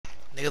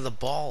Look at the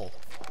ball.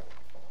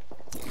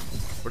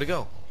 Where'd it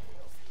go?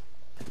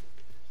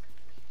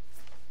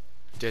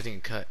 Dude, I think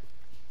it cut.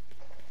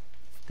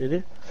 Did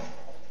it?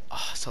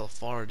 Ah, it's hella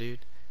far, dude.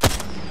 It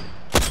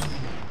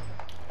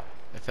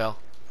fell.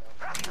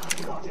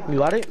 You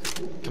got it?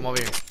 Come over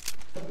here.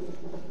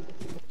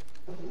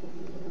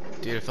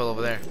 Dude, it fell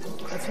over there.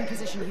 Let's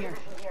reposition here.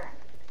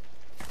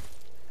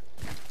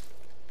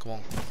 Come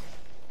on.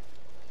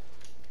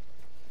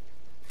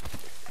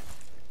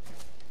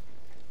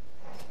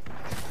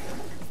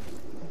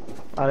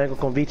 A ver,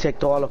 con V-Tech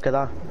todo lo que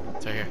da.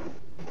 It's right here.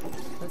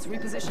 Let's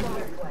reposition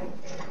here.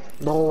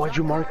 No, why'd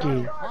you mark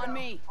it? On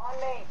me.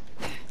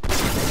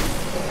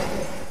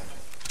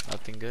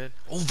 Nothing good.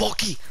 Oh,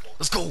 Valky!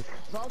 Let's go!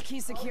 Vault key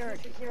secured.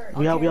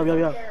 We out.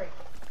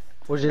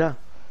 Where's it at?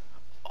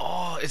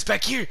 Oh, it's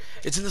back here!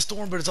 It's in the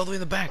storm, but it's all the way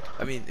in the back.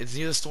 I mean, it's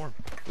near the storm.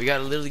 We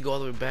gotta literally go all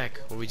the way back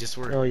where we just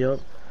were. Oh,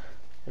 yup.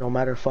 It don't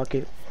matter, fuck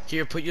it.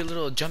 Here, put your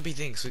little jumpy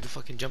thing so we can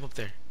fucking jump up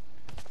there.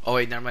 Oh,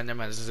 wait, never mind.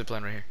 This is a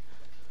plan right here.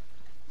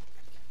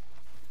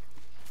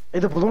 Hey,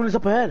 the balloon is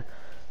up ahead.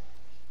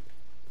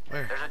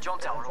 Where? There's a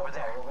jump tower over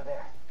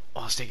there.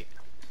 Oh, let's take it.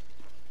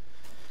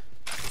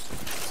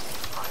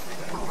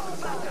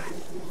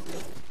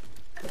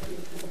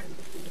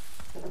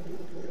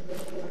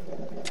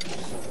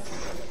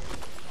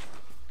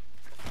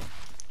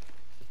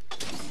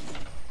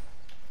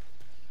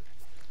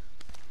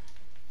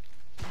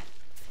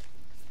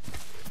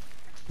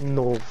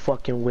 No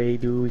fucking way,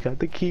 dude. We got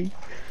the key.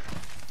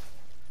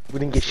 We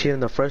didn't get shit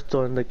in the first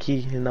door and the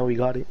key, and now we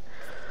got it.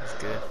 That's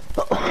good.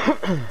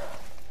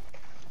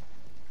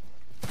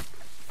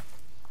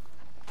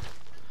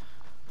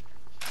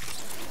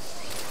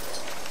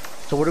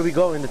 So where do we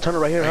go? In the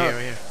tunnel right here, huh?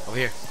 Right here. Over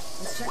here.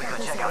 We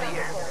gotta check out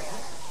here.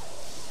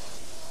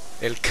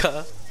 El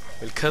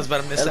Cuz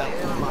about to miss out.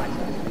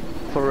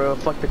 For real,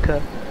 fuck the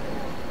cut.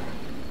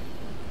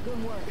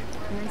 Good work.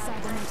 You're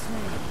inside the next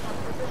room.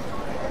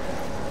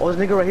 Oh, this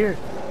nigga right here.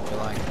 You're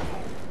lying.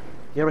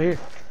 Yeah, right here.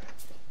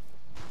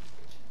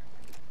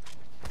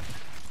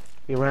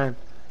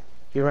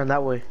 He ran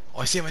that way. Oh,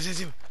 I see him.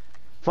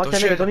 Fuck Don't that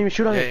shoot nigga, at don't him. even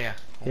shoot on him. Yeah.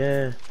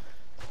 Yeah.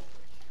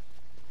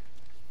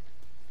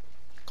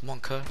 Come on,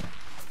 Cuz.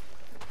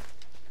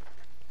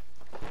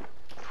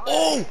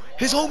 Oh,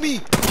 his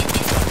homie.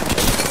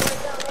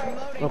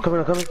 I'm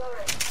coming. Did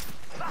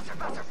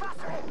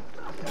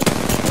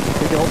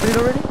they open it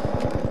already?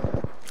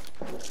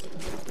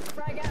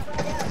 Frag out.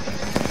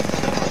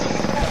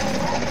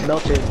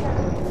 Melted.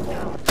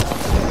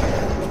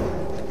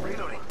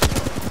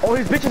 Oh,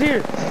 his bitch is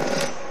here.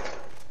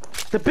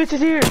 The bitch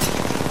is here.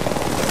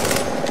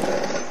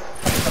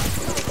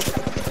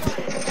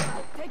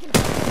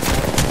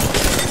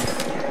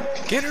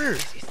 Get her.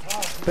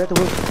 Back to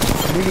work.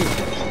 Really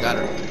Got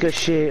her. good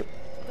shit.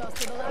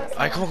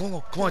 Alright, come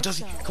on,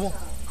 Jozzy. Come on.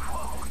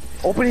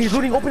 Opening, he's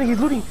looting.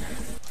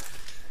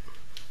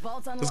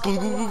 Vault's unlocked. Let's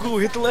go.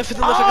 Hit the left, hit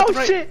the Oh,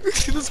 right. shit.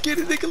 Let's get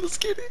it, nigga. Let's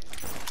get it.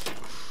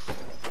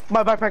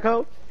 My backpack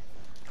out.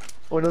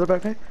 Oh, another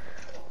backpack.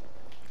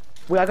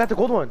 Wait, I got the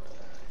gold one.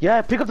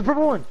 Yeah, pick up the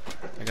purple one.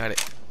 I got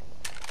it.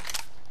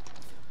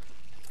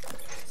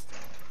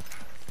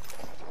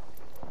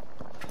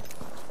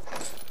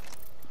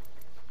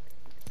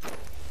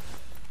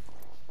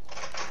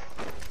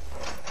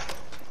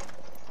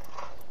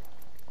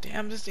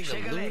 Damn, this thing is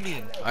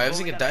looting. Alright, if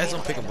this nigga dies,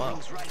 don't pick him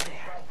up.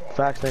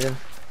 Facts, nigga.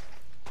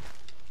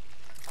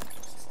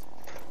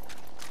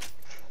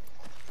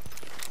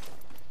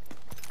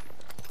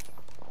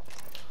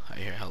 I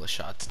hear hella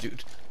shots,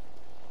 dude.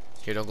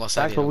 Here, don't go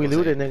outside. That's what we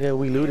looted, nigga.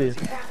 We looted.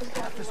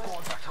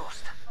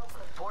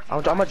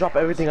 I'm gonna drop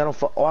everything. I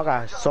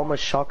got so much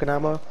shotgun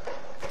ammo.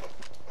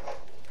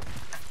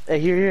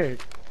 Hey, here.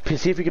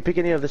 See if you can pick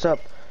any of this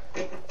up.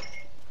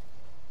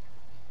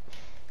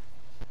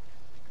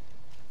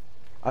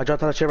 I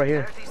dropped all that shit right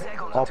here.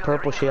 All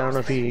purple shit. I don't know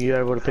if you're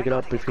able to pick it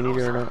up if you need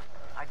it or not.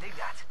 I dig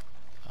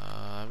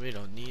that. We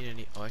don't need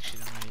any. Oh, actually,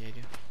 no, yeah, I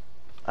do.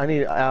 I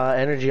need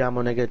energy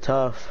ammo, nigga.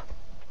 Tough.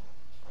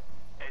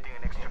 Adding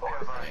an extra pair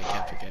of I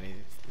can't pick any.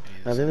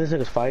 I think this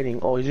nigga's fighting.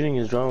 Oh, he's using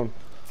his drone.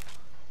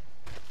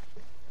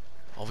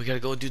 Oh, we gotta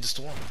go do the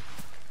storm.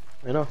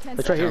 You know,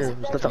 it's right here. It's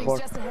not that far.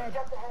 Just ahead.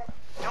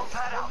 Jump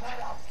pad out.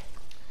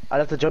 I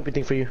left the jumping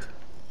thing for you.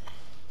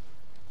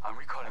 I'm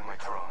recalling my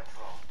drone.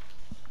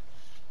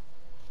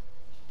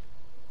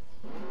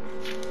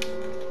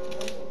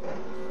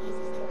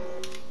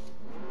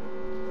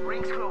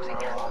 Ring's closing.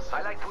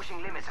 I like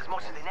pushing limits as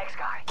much as the next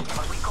guy,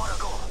 but we gotta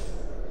go.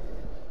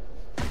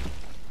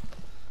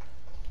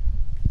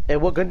 Hey,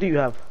 what gun do you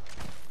have?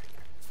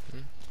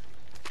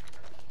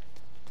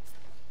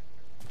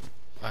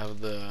 I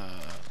have the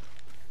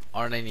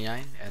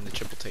R99 and the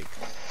triple take.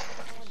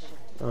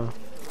 Oh.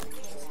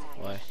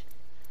 Why?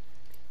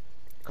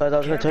 Cause I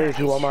was gonna tell you if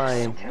you want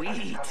mine.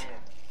 Sweet.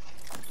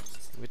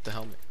 With the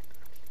helmet.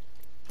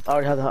 I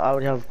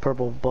already have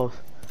purple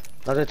both.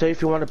 I was gonna tell you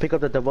if you want to pick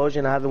up the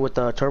Devotion. I have it with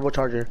the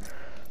turbocharger.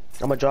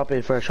 I'm gonna drop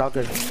it for a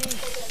shotgun.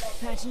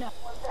 Patching up.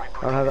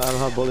 I don't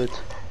have bullets.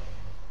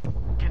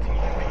 Getting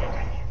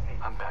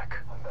UV. I'm back.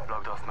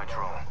 Logged off my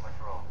drone.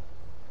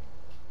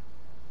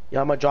 Yeah,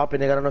 I'm gonna drop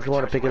it, nigga. I don't know if you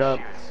want to pick it up.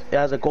 It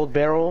has a gold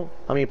barrel.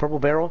 I mean, purple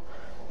barrel.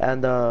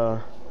 And,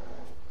 nope,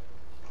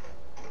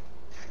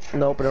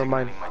 never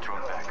mind. My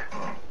drone back.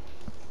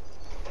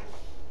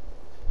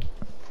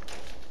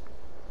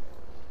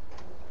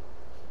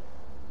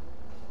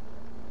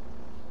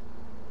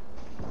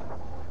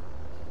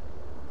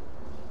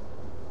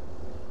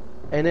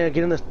 Hey, nigga,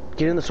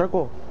 get in the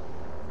circle.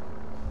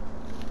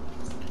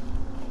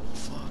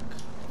 Fuck.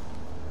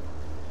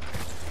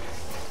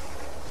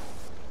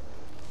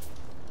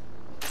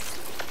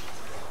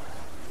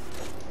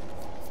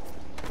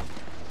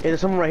 Hey,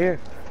 there's someone right here.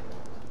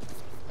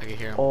 I can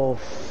hear him. Oh,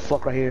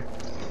 fuck, right here.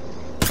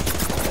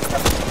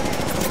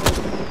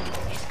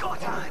 He's got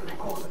time.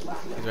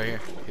 He's right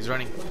here. He's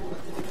running.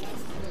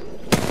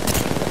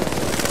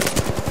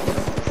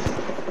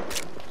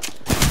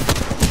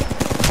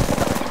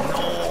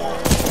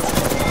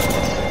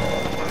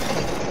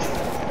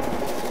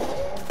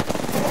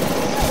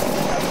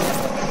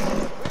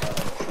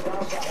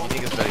 You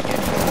niggas better get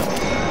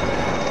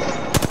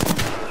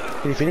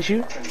Did he finish you?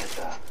 me.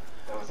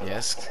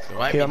 Yes.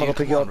 Revive Here, me, I'm gonna dude.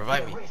 pick Come you on, up.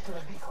 revive me.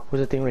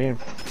 Where's the thing right here?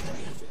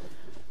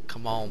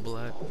 Come on,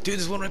 blood. Dude,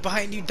 there's one right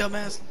behind you,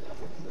 dumbass.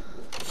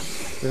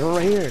 There's one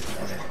right here.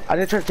 I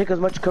didn't try to take as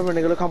much cover,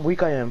 nigga. Look how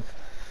weak I am.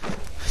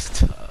 It's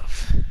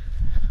tough.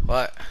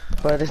 What?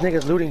 But this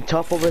nigga's looting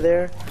tough over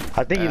there.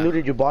 I think he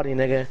looted your body,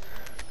 nigga.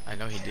 I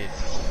know he did.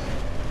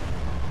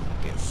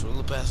 Get full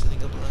of ass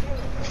nigga, blood.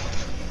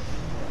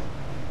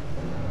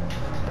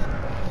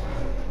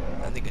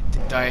 That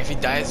nigga die. If he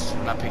dies,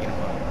 I'm not picking him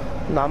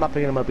up. No, I'm not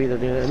picking him up either,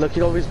 dude. Look,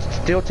 he's always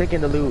still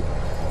taking the loot.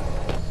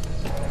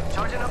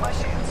 Charging up my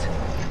shields.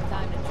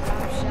 Time to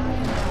drop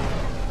shot.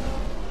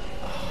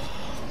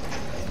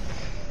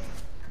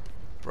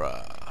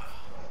 Bruh.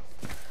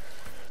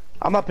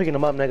 I'm not picking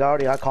him up,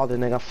 nigga. I called it,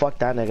 nigga. Fuck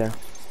that, nigga.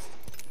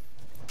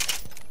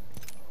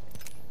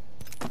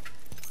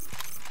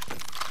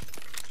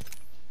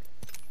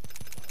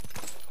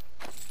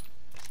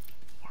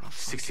 What the fuck?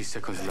 60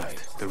 seconds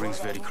left. The ring's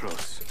very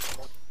close.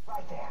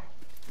 Right there.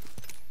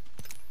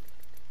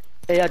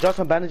 Hey, I dropped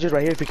some bandages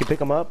right here if you can pick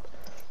them up.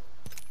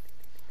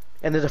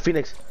 And there's a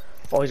Phoenix.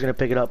 Oh, he's gonna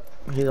pick it up.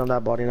 He's on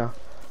that body now.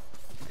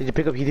 Did you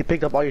pick up? He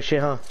picked up all your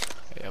shit, huh?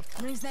 Yep.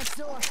 Rings next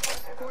door.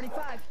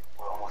 45.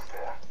 We're almost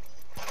there.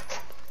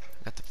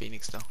 Got the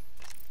Phoenix though.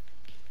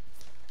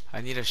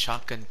 I need a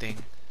shotgun thing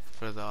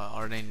for the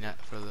R9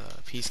 for the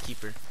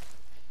Peacekeeper.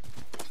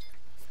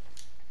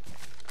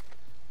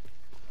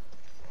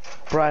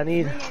 Bro, I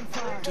need.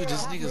 Dude,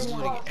 this nigga's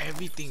looting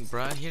everything,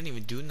 bruh. He didn't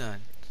even do none.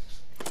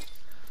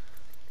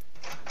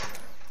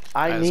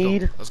 Alright,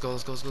 need. Let's go.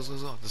 Let's go.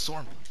 The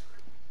storm.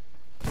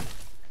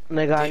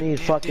 Nigga, I Dip, need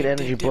dip, fucking dip,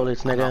 energy dip, dip.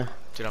 bullets, I'm nigga. out.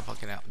 Dude, I'm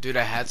fucking out. Dude,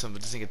 I had some,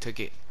 but this nigga took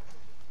it.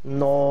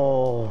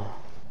 No.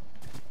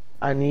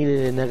 I needed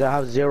it, nigga. I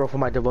have 0 for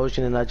my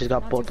devotion and I just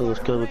got Not both too of those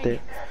far kills with behind.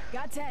 it.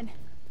 Got 10.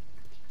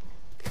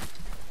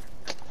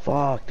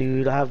 Fuck,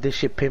 dude. I have this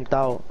shit pimped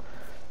out.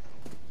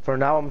 For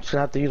now, I'm just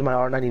gonna have to use my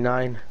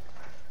R99.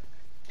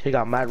 He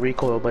got mad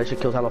recoil, but it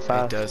shit kills hella It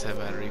fast. does have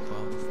bad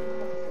recoil.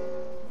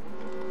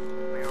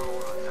 We're all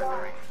on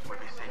center. We'll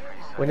be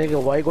safe. Wait,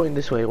 nigga, why are you going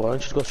this way? Why don't you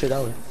just go straight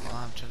that way? Well,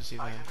 I'm trying to see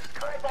if I.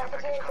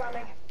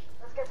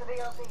 Let's get to the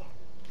LZ. Oh,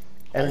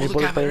 Energy look, I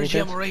bullets have by any energy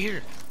chance? ammo right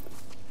here.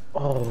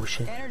 Oh,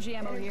 shit. Energy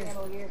ammo here.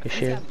 Good He's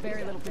shit. got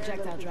very little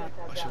projectile drop.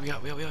 Oh shit, we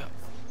got.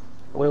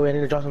 Wait, I need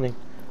to drop something.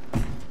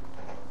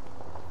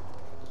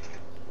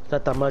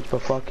 Not that much,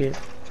 but fuck it.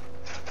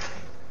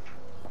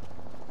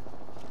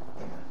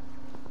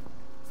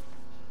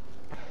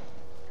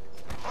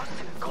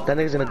 That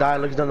nigga's gonna die.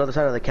 Look, he's on the other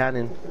side of the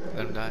cannon.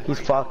 Let him die. He's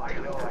fucked.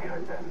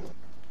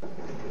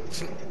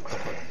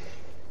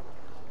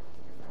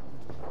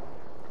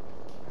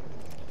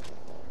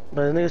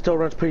 But the nigga still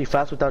runs pretty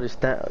fast without his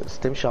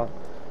stim shot.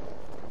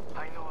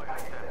 I know I got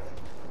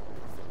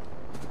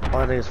that. Oh,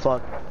 that nigga's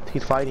fucked.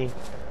 He's fighting.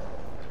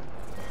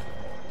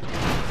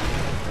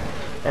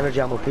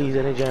 Energy ammo, please.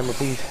 Energy ammo,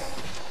 please.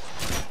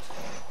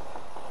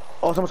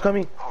 Oh, someone's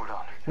coming. Hold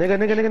on.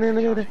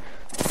 Nigga.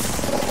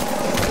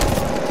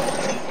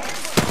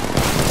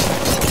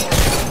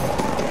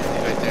 He's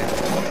right there.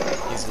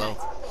 He's low.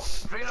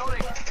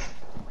 Reloading.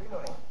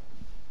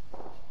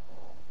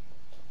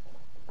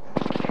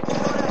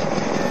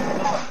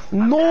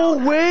 No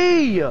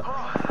way!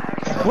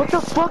 What the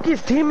fuck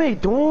is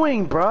teammate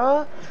doing,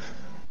 bruh?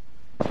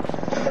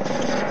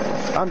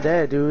 I'm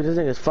dead, dude. This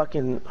nigga's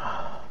fucking.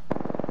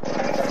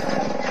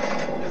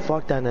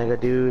 Fuck that nigga,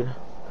 dude.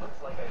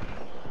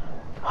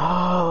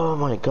 Oh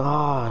my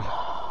god.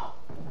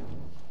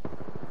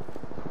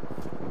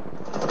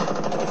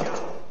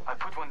 I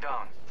put one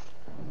down.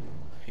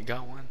 He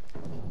got one.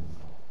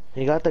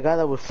 You got the guy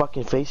that we're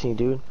fucking facing,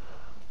 dude.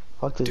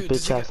 Fuck this Dude,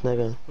 does bitch he ass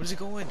nigga. Where's he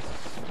going?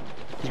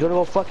 He's gonna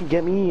go fucking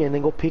get me and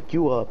then go pick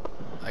you up.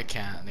 I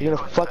can't. You're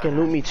gonna fucking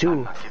loot me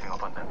too. Not giving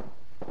up on them.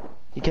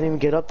 You can't even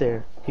get up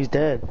there. He's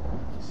dead.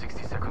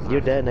 60 seconds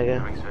You're left. dead, The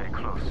nigga. ring's very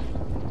close.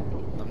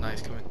 I'm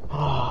nice coming.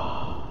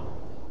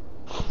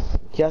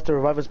 He has to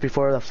revive us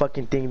before the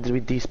fucking thing to be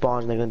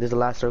despawned, nigga. This is the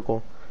last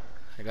circle.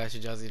 I got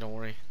you, Jozzy. Don't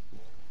worry.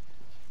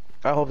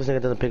 I hope this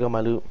nigga doesn't pick up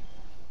my loot.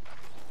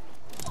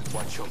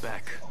 Watch your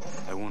back.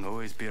 I won't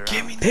always be around.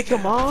 Give me Pick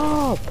him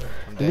up!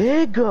 I'm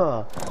dead.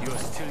 Nigga! You're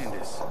still in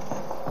this.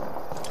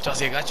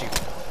 Jozzy, I got you.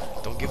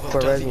 Don't give up,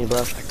 Res Jozzy. me, bro.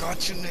 I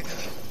got you, nigga.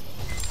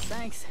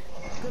 Thanks.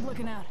 Good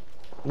looking out.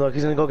 Look,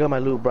 he's gonna go get my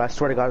loot, bro. I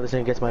swear to God, this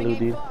nigga gets my Ring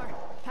loot, ain't dude. far.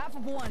 Half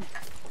of one.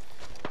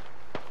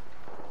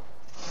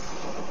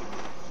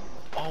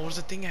 Oh, where's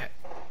the thing at?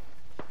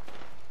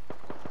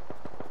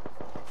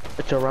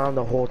 It's around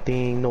the whole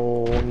thing,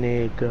 no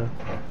nigga.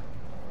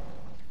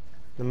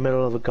 The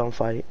middle of a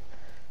gunfight.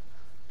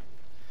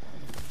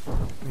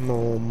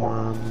 No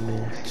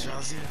mame.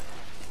 Jozzy.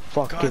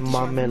 Fucking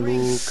mame,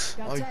 Luke.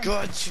 I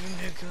got you,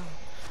 nigga.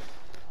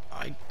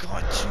 I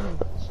got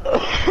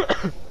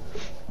you.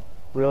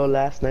 Real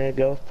last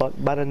nigga, fuck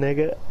by the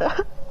nigga.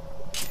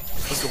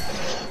 Let's go.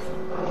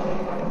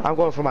 I'm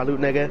going for my loot,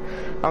 nigga.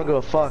 I don't give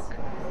a fuck.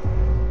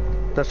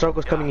 The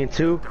circle's coming in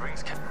too. The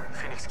rings kit.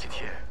 Phoenix kit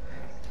here.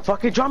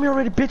 Fucking draw me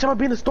already, bitch. I'm gonna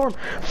be in the storm.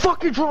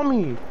 Fucking draw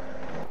me.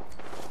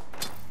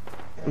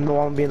 No,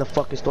 I'm gonna be in the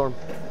fucking storm. Go,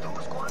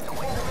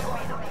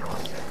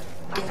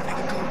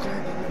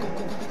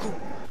 nigga, go.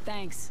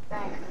 Thanks.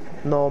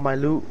 No, my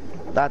loot.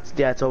 That's,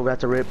 yeah, it's over.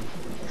 That's a rip.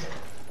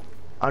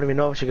 I don't even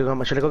know if should I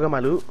go get my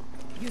loot?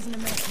 Using a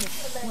med kit.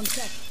 1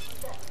 sec.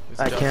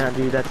 I can't,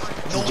 dude. That's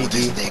No, GG.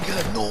 this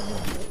nigga, no.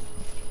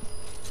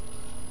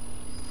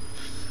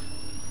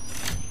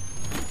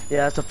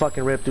 Yeah, that's a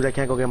fucking rip, dude. I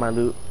can't go get my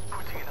loot.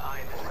 Putting an eye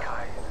in the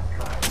sky.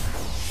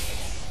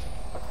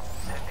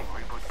 Sending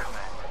reboot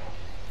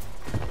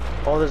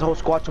command. Oh, there's a whole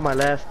squad to my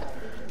left.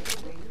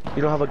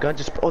 You don't have a gun?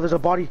 Just, oh, there's a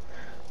body.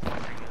 There's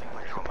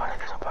a body.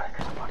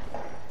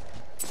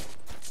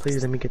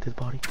 Please let me get this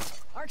body.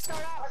 Arc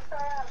start out.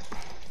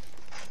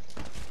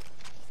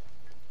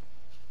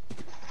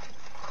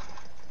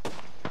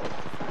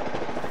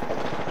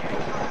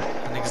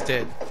 Nigga's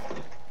dead.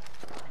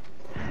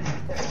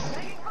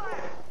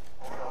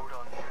 Hold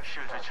on.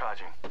 Shields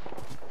recharging.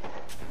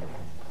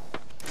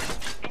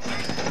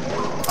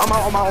 I'm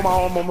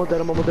almost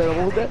dead. I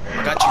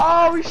got you.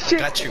 Oh, shit.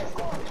 Got you.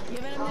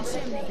 Giving him the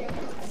chimney.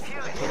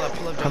 Pull up,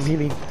 I'm Jozzy.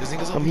 healing. There's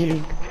niggas over I'm here.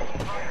 healing.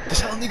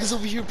 There's hell niggas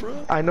over here,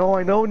 bro. I know,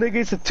 nigga.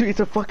 It's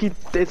a fucking,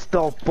 it's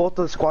the, both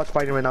of the squads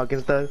fighting right now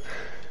against the.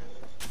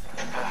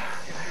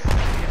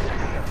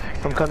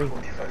 I'm coming.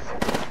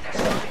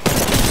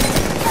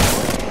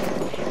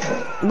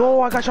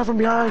 No, I got shot from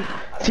behind.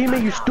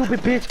 Teammate, you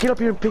stupid bitch. Get up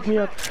here and pick me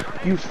up.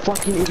 You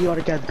fucking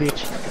idiotic ass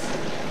bitch.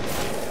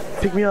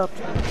 Pick me up.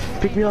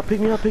 Pick me up.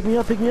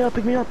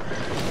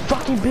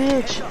 Fucking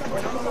bitch. 3-0.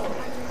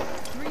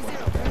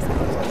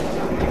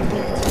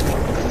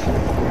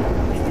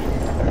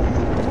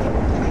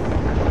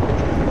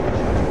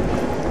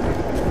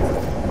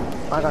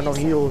 I got no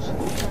heals.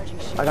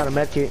 I got a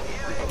med kit.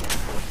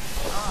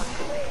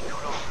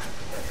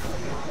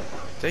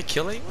 Did they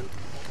kill anyone?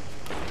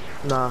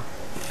 Nah.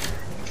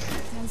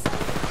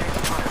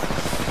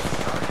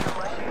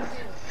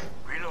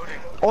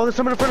 Oh, there's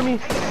someone in front of me.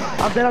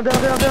 I'm dead.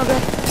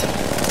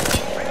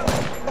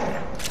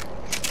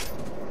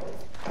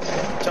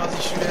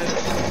 Jozzy, shoot at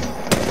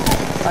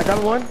it. I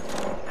got one.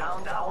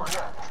 Down that one.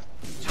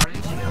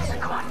 Charging shields.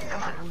 Come on.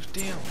 Oh,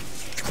 damn.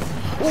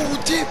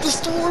 Oh, damn, the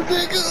storm,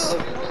 nigga.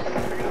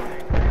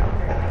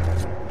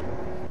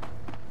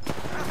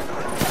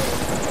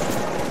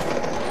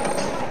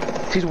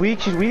 She's weak.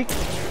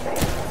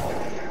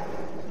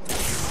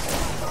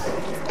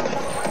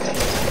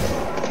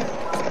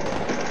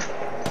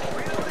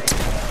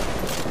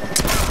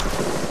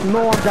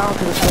 No, I'm down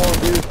to the storm,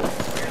 dude.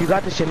 You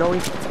got this shit, Noe.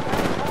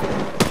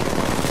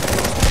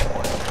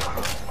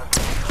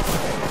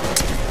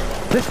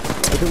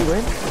 Did we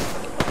win?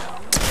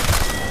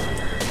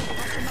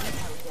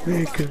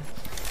 Nigga.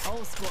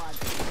 Whole squad.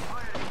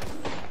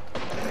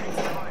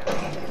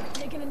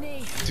 Taking a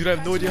knee. Dude, I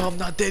have no idea how I'm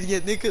not dead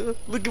yet, nigga.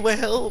 Look at my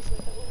health.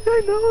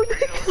 I know,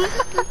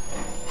 nigga.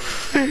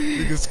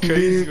 Nigga's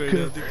crazy right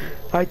now, nigga.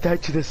 I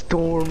died to the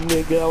storm,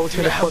 nigga. I was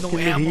Dude, gonna I have no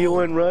fucking ammo. heal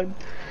and run.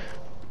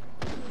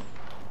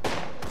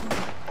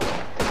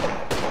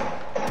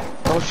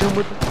 I'll shoot him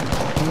with.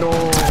 No.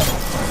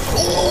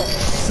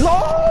 No!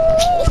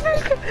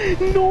 Nigga.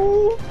 No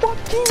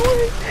fucking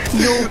way!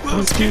 No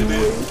fucking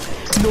way!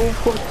 No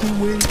fucking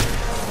way!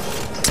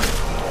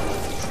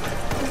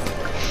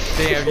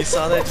 Damn, you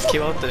saw that? Just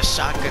came out with the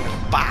shotgun.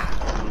 Bah!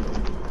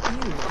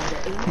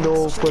 No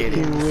Let's get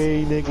fucking it.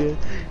 way, nigga.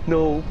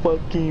 No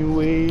fucking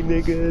way,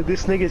 nigga.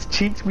 This nigga's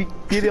cheats. We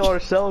did it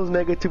ourselves,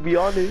 nigga, to be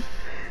honest.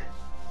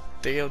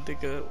 Damn,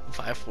 nigga.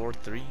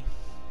 5-4-3.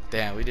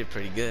 Damn, we did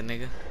pretty good,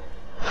 nigga.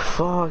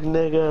 Fuck,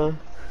 nigga.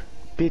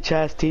 Bitch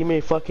ass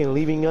teammate fucking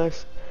leaving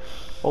us.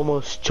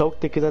 Almost choked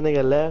it because that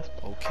nigga left.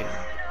 Okay.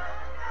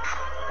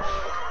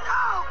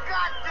 Oh,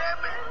 God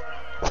damn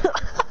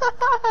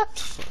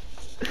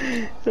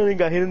it! Somebody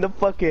got hit in the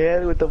fucking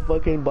head with the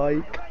fucking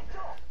bike.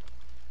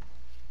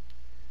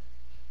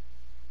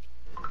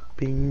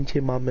 Pinche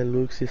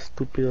mamelux,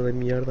 estúpido de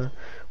mierda.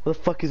 Where the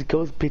fuck is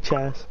Ghost, bitch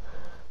ass?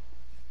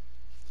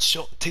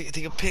 Show,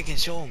 take a pic and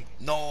show him.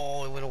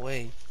 No, it went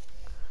away.